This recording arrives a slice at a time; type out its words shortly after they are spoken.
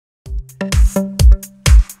Here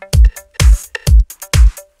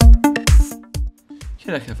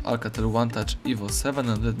I have ALCATEL One Touch Evo 7,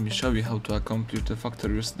 and let me show you how to accomplish the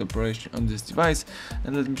factory reset operation on this device,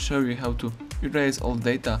 and let me show you how to erase all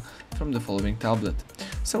data from the following tablet.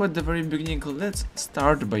 So at the very beginning, let's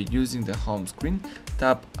start by using the home screen.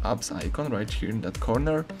 Tap apps icon right here in that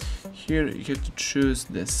corner. Here you have to choose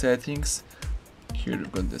the settings. Here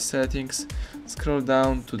you've got the settings. Scroll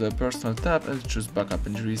down to the personal tab and choose backup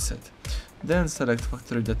and reset. Then select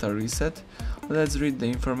factory data reset. Let's read the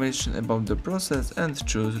information about the process and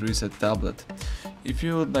choose reset tablet. If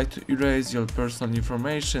you would like to erase your personal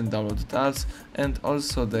information, downloaded apps and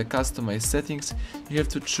also the customized settings, you have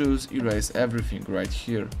to choose erase everything right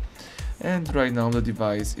here. And right now the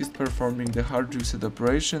device is performing the hard reset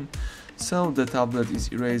operation, so the tablet is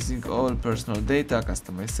erasing all personal data,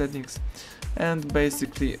 customized settings and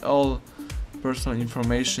basically all personal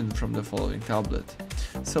information from the following tablet.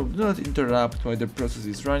 So do not interrupt while the process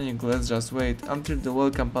is running, let's just wait until the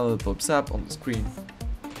welcome panel pops up on the screen.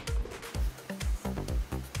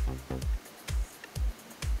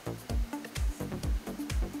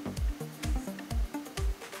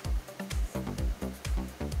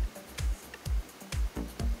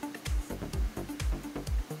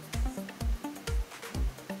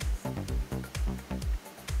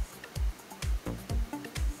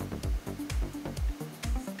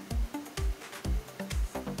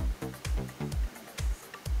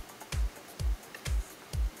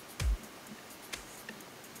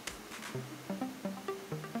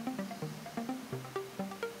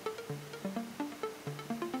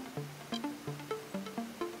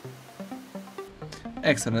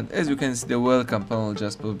 Excellent, as you can see the welcome panel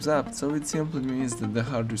just pops up, so it simply means that the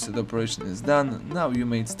hard reset operation is done. Now you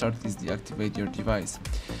may start to deactivate your device.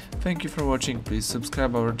 Thank you for watching, please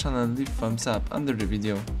subscribe our channel and leave thumbs up under the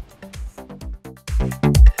video.